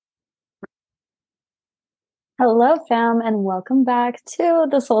Hello, fam, and welcome back to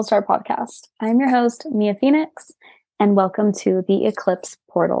the Soul Star podcast. I'm your host, Mia Phoenix, and welcome to the Eclipse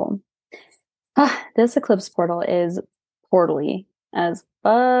portal. This Eclipse portal is portally as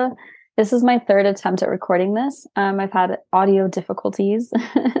this is my third attempt at recording this. I've had audio difficulties,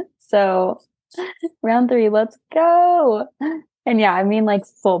 so round three, let's go. And yeah, I mean like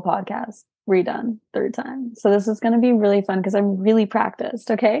full podcast redone third time. So this is going to be really fun because I'm really practiced.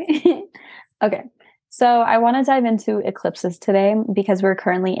 Okay. Okay. So I want to dive into eclipses today because we're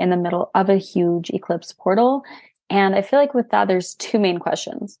currently in the middle of a huge eclipse portal. And I feel like with that, there's two main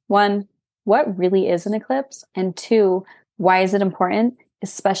questions. One, what really is an eclipse? And two, why is it important,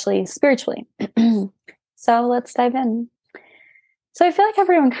 especially spiritually? So let's dive in. So I feel like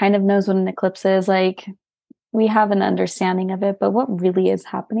everyone kind of knows what an eclipse is. Like we have an understanding of it, but what really is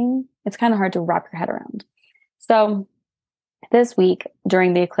happening, it's kind of hard to wrap your head around. So this week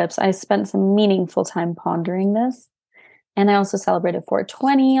during the eclipse, I spent some meaningful time pondering this. And I also celebrated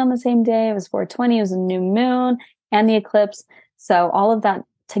 420 on the same day. It was 420, it was a new moon and the eclipse. So all of that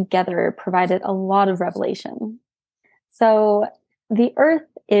together provided a lot of revelation. So the earth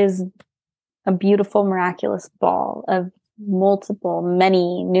is a beautiful, miraculous ball of multiple,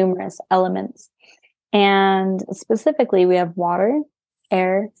 many, numerous elements. And specifically, we have water,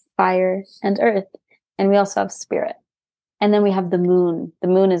 air, fire, and earth. And we also have spirit. And then we have the moon. The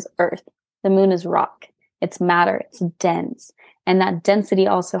moon is earth. The moon is rock. It's matter. It's dense. And that density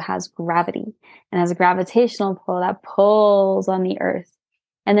also has gravity and has a gravitational pull that pulls on the earth.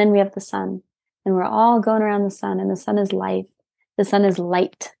 And then we have the sun. And we're all going around the sun. And the sun is life. The sun is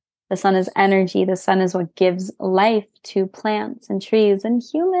light. The sun is energy. The sun is what gives life to plants and trees and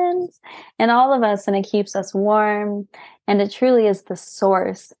humans and all of us. And it keeps us warm. And it truly is the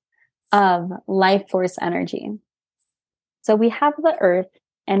source of life force energy. So we have the earth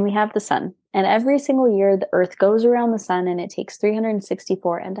and we have the sun. And every single year, the earth goes around the sun and it takes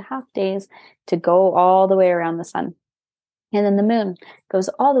 364 and a half days to go all the way around the sun. And then the moon goes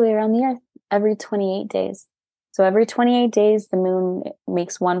all the way around the earth every 28 days. So every 28 days, the moon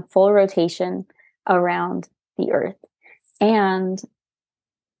makes one full rotation around the earth. And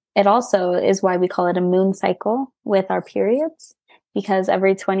it also is why we call it a moon cycle with our periods, because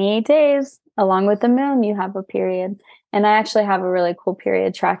every 28 days, along with the moon, you have a period. And I actually have a really cool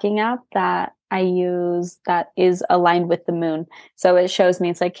period tracking app that I use that is aligned with the moon. So it shows me,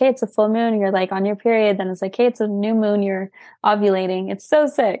 it's like, hey, it's a full moon. You're like on your period. Then it's like, hey, it's a new moon. You're ovulating. It's so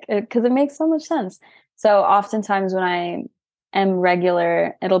sick because it makes so much sense. So oftentimes when I am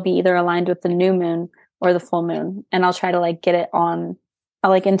regular, it'll be either aligned with the new moon or the full moon. And I'll try to like get it on.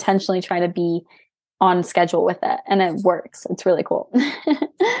 I'll like intentionally try to be on schedule with it. And it works. It's really cool.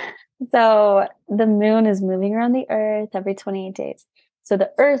 So the moon is moving around the earth every 28 days. So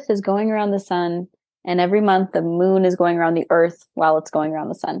the earth is going around the sun. And every month the moon is going around the earth while it's going around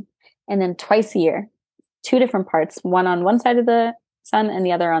the sun. And then twice a year, two different parts, one on one side of the sun and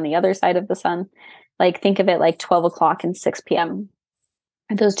the other on the other side of the sun. Like think of it like 12 o'clock and 6 p.m.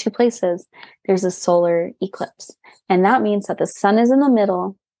 At those two places, there's a solar eclipse. And that means that the sun is in the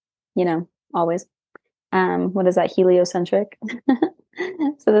middle, always. What is that? Heliocentric.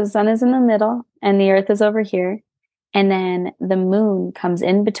 So the sun is in the middle and the earth is over here. And then the moon comes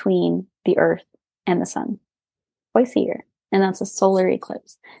in between the earth and the sun twice a year. And that's a solar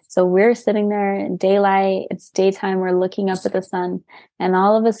eclipse. So we're sitting there in daylight. It's daytime. We're looking up at the sun. And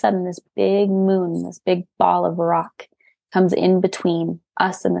all of a sudden, this big moon, this big ball of rock comes in between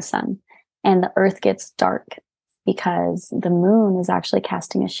us and the sun. And the earth gets dark because the moon is actually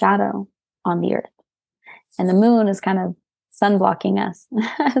casting a shadow on the earth. And the moon is kind of sun blocking us.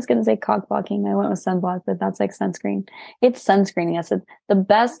 I was going to say cock blocking. I went with sunblock, but that's like sunscreen. It's sunscreening us. The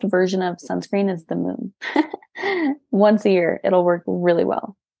best version of sunscreen is the moon. Once a year, it'll work really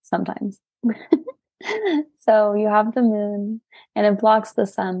well sometimes. So you have the moon and it blocks the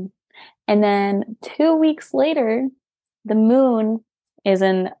sun. And then 2 weeks later, the moon is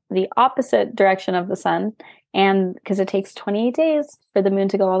in the opposite direction of the sun. And because it takes 28 days for the moon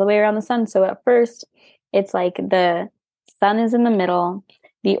to go all the way around the sun. So at first, it's like the sun is in the middle,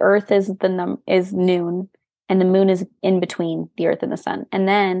 the earth is is noon, and the moon is in between the earth and the sun. And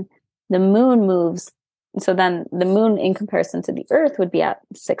then the moon moves. So then the moon in comparison to the earth would be at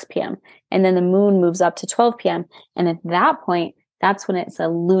 6 p.m. And then the moon moves up to 12 p.m. And at that point, that's when it's a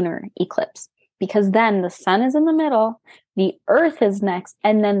lunar eclipse. Because then the sun is in the middle, the earth is next,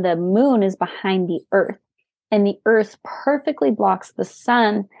 and then the moon is behind the earth. And the earth perfectly blocks the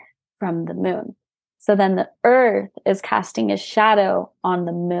sun from the moon. So then the earth is casting a shadow on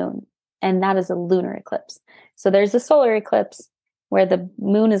the moon. And that is a lunar eclipse. So there's a solar eclipse where the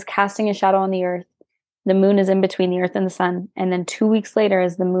moon is casting a shadow on the earth. the moon is in between the earth and the sun. And then 2 weeks later,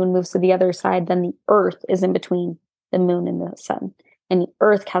 as the moon moves to the other side, then the earth is in between the moon and the sun. And the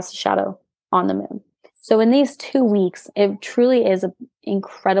earth casts a shadow on the moon. So in these 2 weeks, it truly is an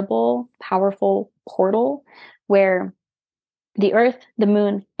incredible, powerful portal where the earth, the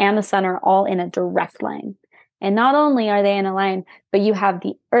moon, and the sun are all in a direct line. And not only are they in a line, but you have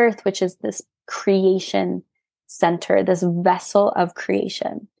the earth, which is this creation center, this vessel of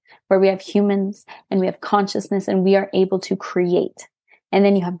creation, where we have humans and we have consciousness and we are able to create. And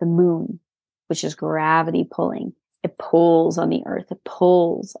then you have the moon, which is gravity pulling. It pulls on the earth. It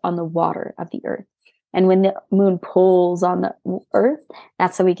pulls on the water of the earth. And when the moon pulls on the earth,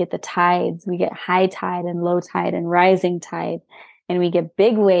 that's how we get the tides. We get high tide and low tide and rising tide. And we get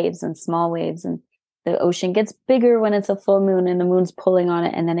big waves and small waves. And the ocean gets bigger when it's a full moon and the moon's pulling on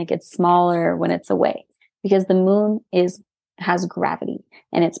it. And then it gets smaller when it's away, because the moon has gravity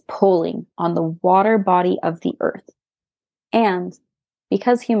and it's pulling on the water body of the earth. And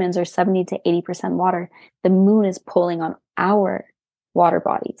because humans are 70 to 80% water, the moon is pulling on our water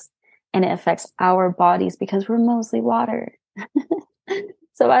bodies. And it affects our bodies because we're mostly water.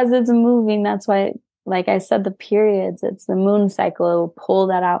 So as it's moving, that's why, like I said, the periods, it's the moon cycle, it will pull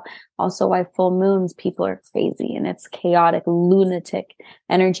that out. Also why full moons, people are crazy and it's chaotic, lunatic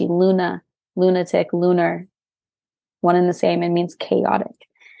energy, lunatic, lunar, one and the same. It means chaotic.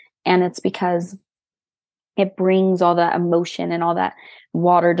 And it's because it brings all that emotion and all that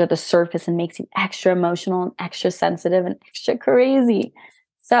water to the surface and makes you extra emotional and extra sensitive and extra crazy.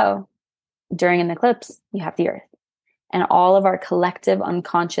 So during an eclipse, you have the earth and all of our collective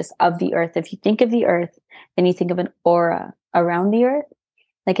unconscious of the earth. If you think of the earth, then you think of an aura around the earth,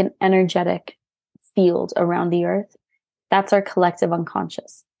 like an energetic field around the earth. That's our collective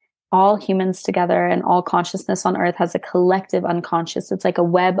unconscious. All humans together and all consciousness on earth has a collective unconscious. It's like a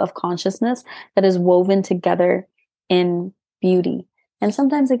web of consciousness that is woven together in beauty. And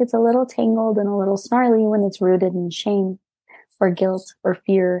sometimes it gets a little tangled and a little snarly when it's rooted in shame or guilt or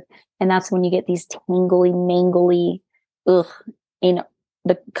fear. And that's when you get these tangly, mangly, in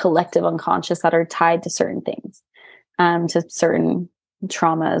the collective unconscious that are tied to certain things, to certain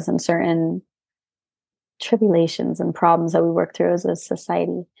traumas and certain tribulations and problems that we work through as a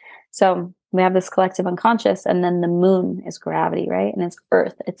society. So we have this collective unconscious, and then the moon is gravity, right? And it's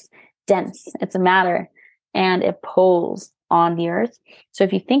earth, it's dense, it's a matter, and it pulls on the earth. So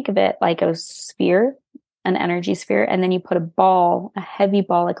if you think of it like a sphere, an energy sphere, and then you put a ball, a heavy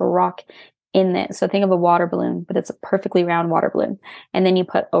ball, like a rock in it. So think of a water balloon, but it's a perfectly round water balloon. And then you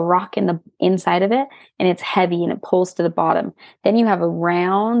put a rock in the inside of it and it's heavy and it pulls to the bottom. Then you have a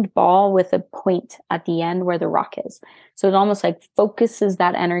round ball with a point at the end where the rock is. So it almost like focuses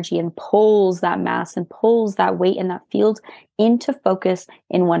that energy and pulls that mass and pulls that weight in that field into focus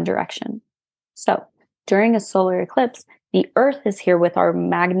in one direction. So during a solar eclipse, the earth is here with our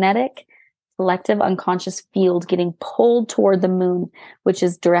magnetic collective unconscious field getting pulled toward the moon, which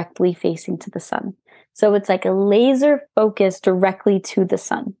is directly facing to the sun. So it's like a laser focus directly to the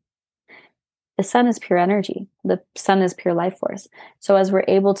sun. The sun is pure energy. The sun is pure life force. So as we're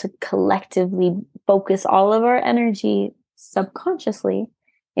able to collectively focus all of our energy subconsciously,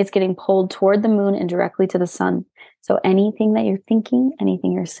 it's getting pulled toward the moon and directly to the sun. So anything that you're thinking,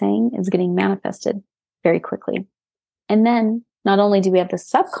 anything you're saying is getting manifested very quickly. And then not only do we have the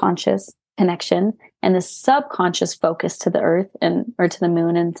subconscious connection and the subconscious focus to the earth or to the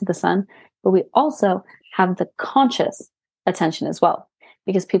moon and to the sun, but we also have the conscious attention as well,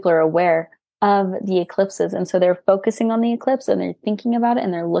 because people are aware of the eclipses. And so they're focusing on the eclipse and they're thinking about it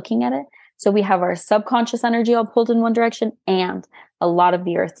and they're looking at it. So we have our subconscious energy all pulled in one direction and a lot of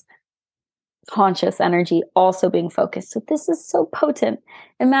the earth's conscious energy also being focused. So this is so potent.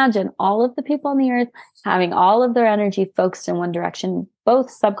 Imagine all of the people on the earth having all of their energy focused in one direction,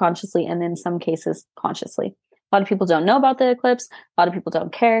 both subconsciously and in some cases consciously. A lot of people don't know about the eclipse. A lot of people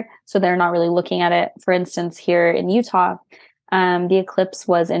don't care. So they're not really looking at it. For instance, here in Utah, the eclipse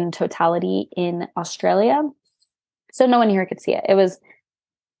was in totality in Australia. So no one here could see it. It was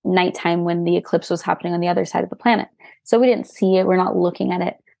nighttime when the eclipse was happening on the other side of the planet. So we didn't see it. We're not looking at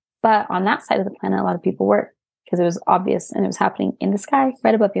it. But on that side of the planet, a lot of people were, because it was obvious and it was happening in the sky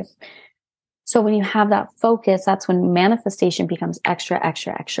right above you. So when you have that focus, that's when manifestation becomes extra,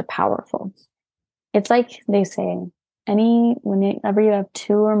 extra, extra powerful. It's like they say, whenever you have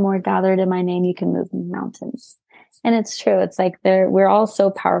two or more gathered in my name, you can move mountains. And it's true. It's like we're all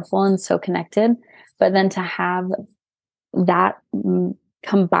so powerful and so connected. But then to have that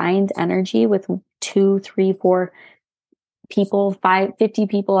combined energy with 2, 3, 4 people, 50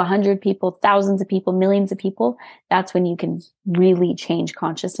 people, 100 people, thousands of people, millions of people, that's when you can really change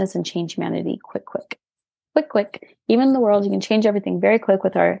consciousness and change humanity quick. Quick. Even in the world, you can change everything very quick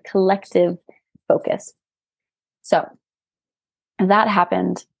with our collective focus. So that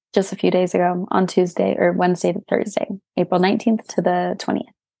happened just a few days ago on Tuesday or Wednesday to Thursday, April 19th to the 20th.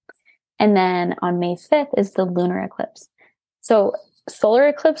 And then on May 5th is the lunar eclipse. So solar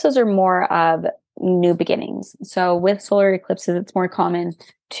eclipses are more of new beginnings. So with solar eclipses, it's more common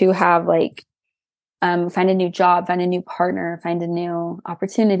to have like find a new job, find a new partner, find a new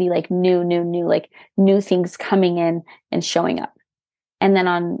opportunity, like new things coming in and showing up. And then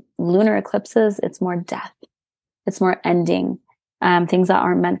on lunar eclipses, it's more death. It's more ending. Things that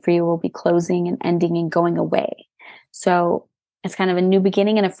aren't meant for you will be closing and ending and going away. So it's kind of a new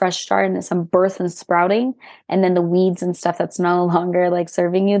beginning and a fresh start, and some birth and sprouting. And then the weeds and stuff that's no longer like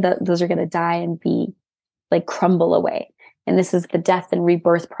serving you, those are going to die and be like crumble away. And this is the death and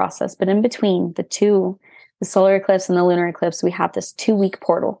rebirth process. But in between the solar eclipse and the lunar eclipse, we have this 2-week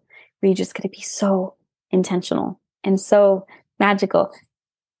portal where you just got to be so intentional and so magical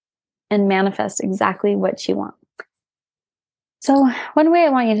and manifest exactly what you want. So one way I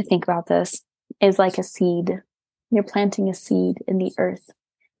want you to think about this is like a seed. You're planting a seed in the earth.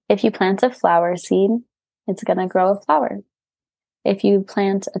 If you plant a flower seed, it's going to grow a flower. If you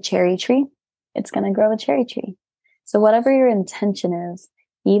plant a cherry tree, it's going to grow a cherry tree. So whatever your intention is,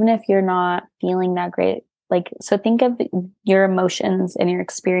 even if you're not feeling that great, so think of your emotions and your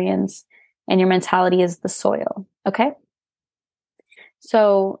experience and your mentality as the soil. Okay.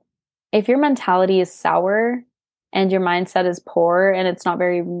 So if your mentality is sour and your mindset is poor and it's not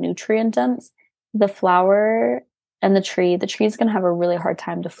very nutrient dense, the flower and the tree is going to have a really hard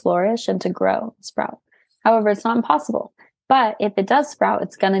time to flourish and to grow, sprout. However, it's not impossible. But if it does sprout,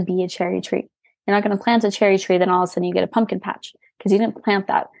 it's going to be a cherry tree. You're not going to plant a cherry tree, then all of a sudden you get a pumpkin patch because you didn't plant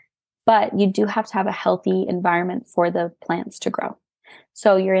that. But you do have to have a healthy environment for the plants to grow.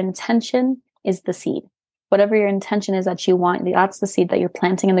 So your intention is the seed. Whatever your intention is that you want, that's the seed that you're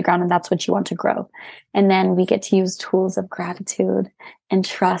planting in the ground, and that's what you want to grow. And then we get to use tools of gratitude and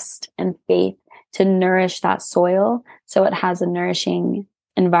trust and faith to nourish that soil so it has a nourishing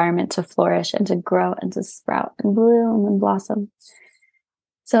environment to flourish and to grow and to sprout and bloom and blossom.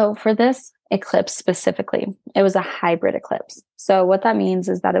 So for this eclipse specifically, it was a hybrid eclipse. So what that means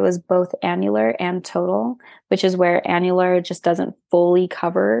is that it was both annular and total, which is where annular just doesn't fully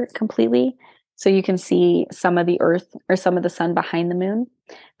cover completely. So you can see some of the earth or some of the sun behind the moon.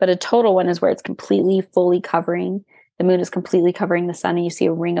 But a total one is where it's completely, fully covering. The moon is completely covering the sun and you see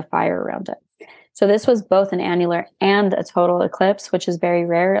a ring of fire around it. So this was both an annular and a total eclipse, which is very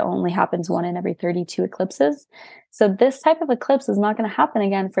rare. It only happens 1 in every 32 eclipses. So this type of eclipse is not going to happen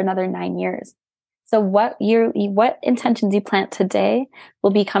again for another 9 years. So what intentions you plant today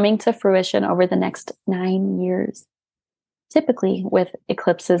will be coming to fruition over the next 9 years. Typically with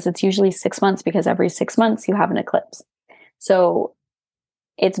eclipses, it's usually 6 months because every 6 months you have an eclipse. So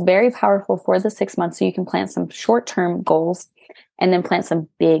it's very powerful for the 6 months. So you can plant some short-term goals and then plant some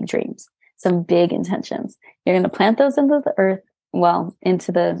big dreams, some big intentions. You're going to plant those into the earth,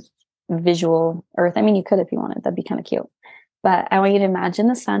 into the visual earth. I mean, you could if you wanted. That'd be kind of cute. But I want you to imagine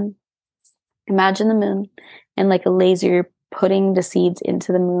the sun, imagine the moon, and like a laser, you're putting the seeds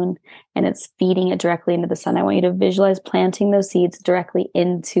into the moon and it's feeding it directly into the sun. I want you to visualize planting those seeds directly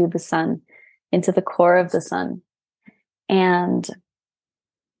into the sun, into the core of the sun. And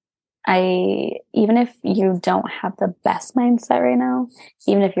even if you don't have the best mindset right now,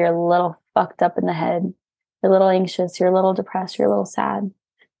 even if you're a little fucked up in the head, you're a little anxious, you're a little depressed, you're a little sad,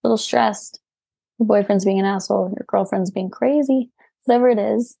 a little stressed, your boyfriend's being an asshole, your girlfriend's being crazy, whatever it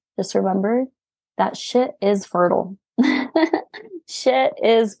is, just remember that shit is fertile. Shit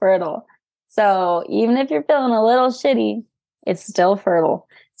is fertile. So even if you're feeling a little shitty, it's still fertile.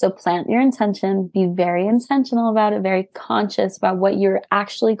 So plant your intention, be very intentional about it, very conscious about what you're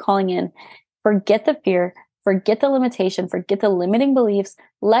actually calling in. Forget the fear, forget the limitation, forget the limiting beliefs,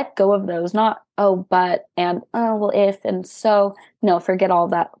 let go of those, not, oh, but, and, oh, well, if, and so. No, forget all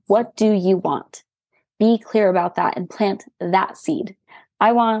that. What do you want? Be clear about that and plant that seed.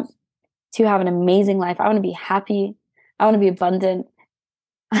 I want to have an amazing life. I want to be happy. I want to be abundant.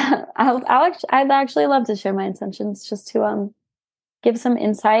 I'd actually love to share my intentions just to give some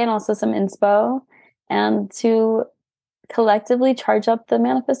insight and also some inspo and to collectively charge up the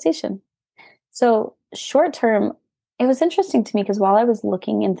manifestation. So short term, it was interesting to me because while I was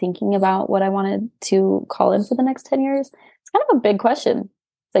looking and thinking about what I wanted to call in for the next 10 years, it's kind of a big question.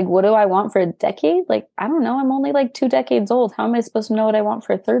 It's like, what do I want for a decade? Like, I don't know. I'm only like 2 decades old. How am I supposed to know what I want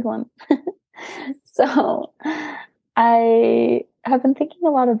for a third one? So I have been thinking a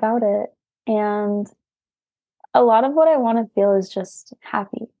lot about it, and a lot of what I want to feel is just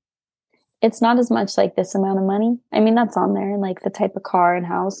happy. it's not as much like this amount of money. I mean, that's on there, and like the type of car and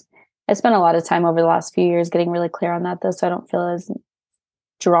house. I spent a lot of time over the last few years getting really clear on that, though, so I don't feel as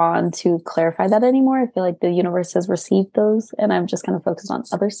drawn to clarify that anymore. I feel like the universe has received those, and I'm just kind of focused on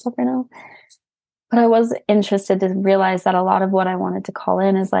other stuff right now. But I was interested to realize that a lot of what I wanted to call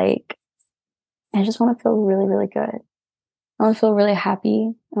in is like, I just want to feel really, really good. I want to feel really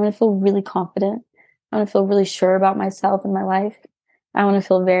happy. I want to feel really confident. I want to feel really sure about myself and my life. I want to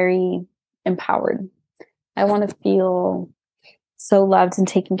feel very empowered. I want to feel so loved and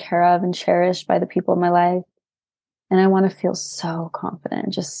taken care of and cherished by the people in my life. And I want to feel so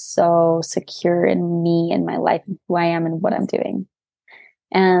confident, just so secure in me and my life, and who I am and what I'm doing.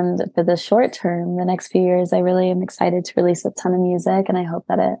 And for the short term, the next few years, I really am excited to release a ton of music. And I hope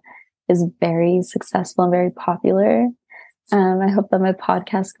that it is very successful and very popular. I hope that my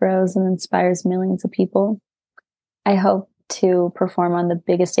podcast grows and inspires millions of people. I hope to perform on the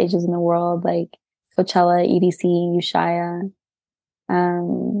biggest stages in the world, like Coachella, EDC, Ushuaia.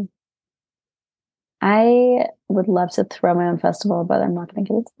 I would love to throw my own festival, but I'm not going to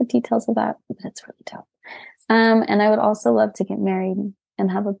get into the details of that, but it's really dope. And I would also love to get married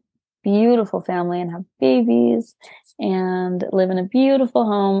and have a beautiful family and have babies and live in a beautiful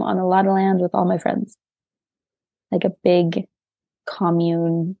home on a lot of land with all my friends. Like a big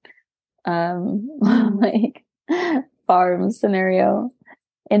commune, like farm scenario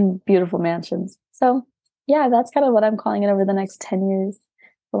in beautiful mansions. So yeah, that's kind of what I'm calling it over the next 10 years.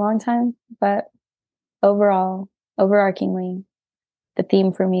 A long time, but overall, overarchingly, the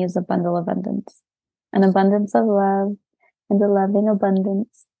theme for me is a bundle abundance. An abundance of love and a loving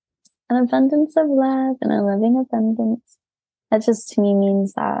abundance. An abundance of love and a loving abundance. That just to me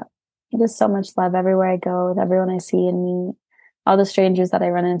means that there's so much love everywhere I go, with everyone I see and meet, all the strangers that I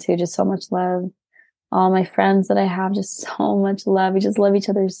run into, just so much love. All my friends that I have, just so much love. We just love each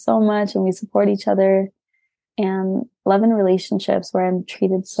other so much and we support each other. And love in relationships where I'm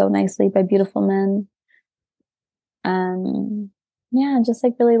treated so nicely by beautiful men. Yeah, just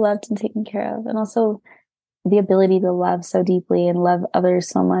like really loved and taken care of. And also the ability to love so deeply and love others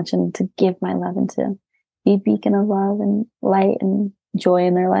so much and to give my love and to be a beacon of love and light and joy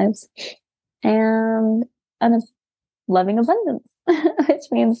in their lives. And a loving abundance,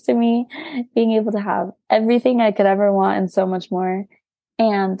 which means to me being able to have everything I could ever want and so much more,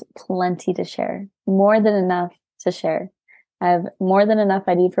 and plenty to share, more than enough to share. I have more than enough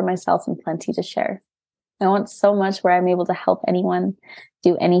I need for myself and plenty to share. I want so much where I'm able to help anyone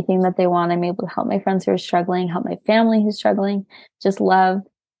do anything that they want. I'm able to help my friends who are struggling, help my family who's struggling, just love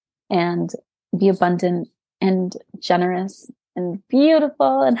and be abundant and generous and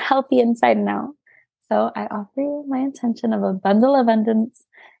beautiful and healthy inside and out. So I offer you my intention of a bundle of abundance.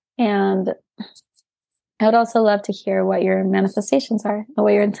 And I would also love to hear what your manifestations are, and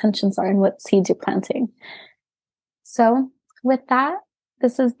what your intentions are, and what seeds you're planting. So with that,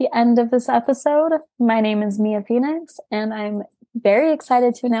 this is the end of this episode. My name is Mia Phoenix, and I'm very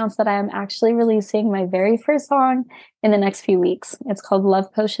excited to announce that I am actually releasing my very first song in the next few weeks. It's called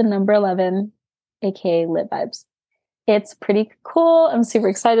Love Potion Number 11, aka Lit Vibes. It's pretty cool. I'm super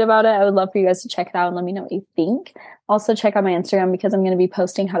excited about it. I would love for you guys to check it out and let me know what you think. Also check out my Instagram because I'm going to be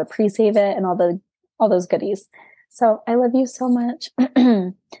posting how to pre-save it and all those goodies. So I love you so much.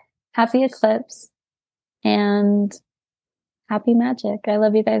 Happy eclipse and happy magic. I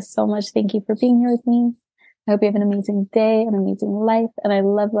love you guys so much. Thank you for being here with me. I hope you have an amazing day, an amazing life. And I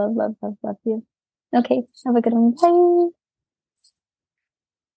love, love, love, love, love you. Okay. Have a good one. Bye.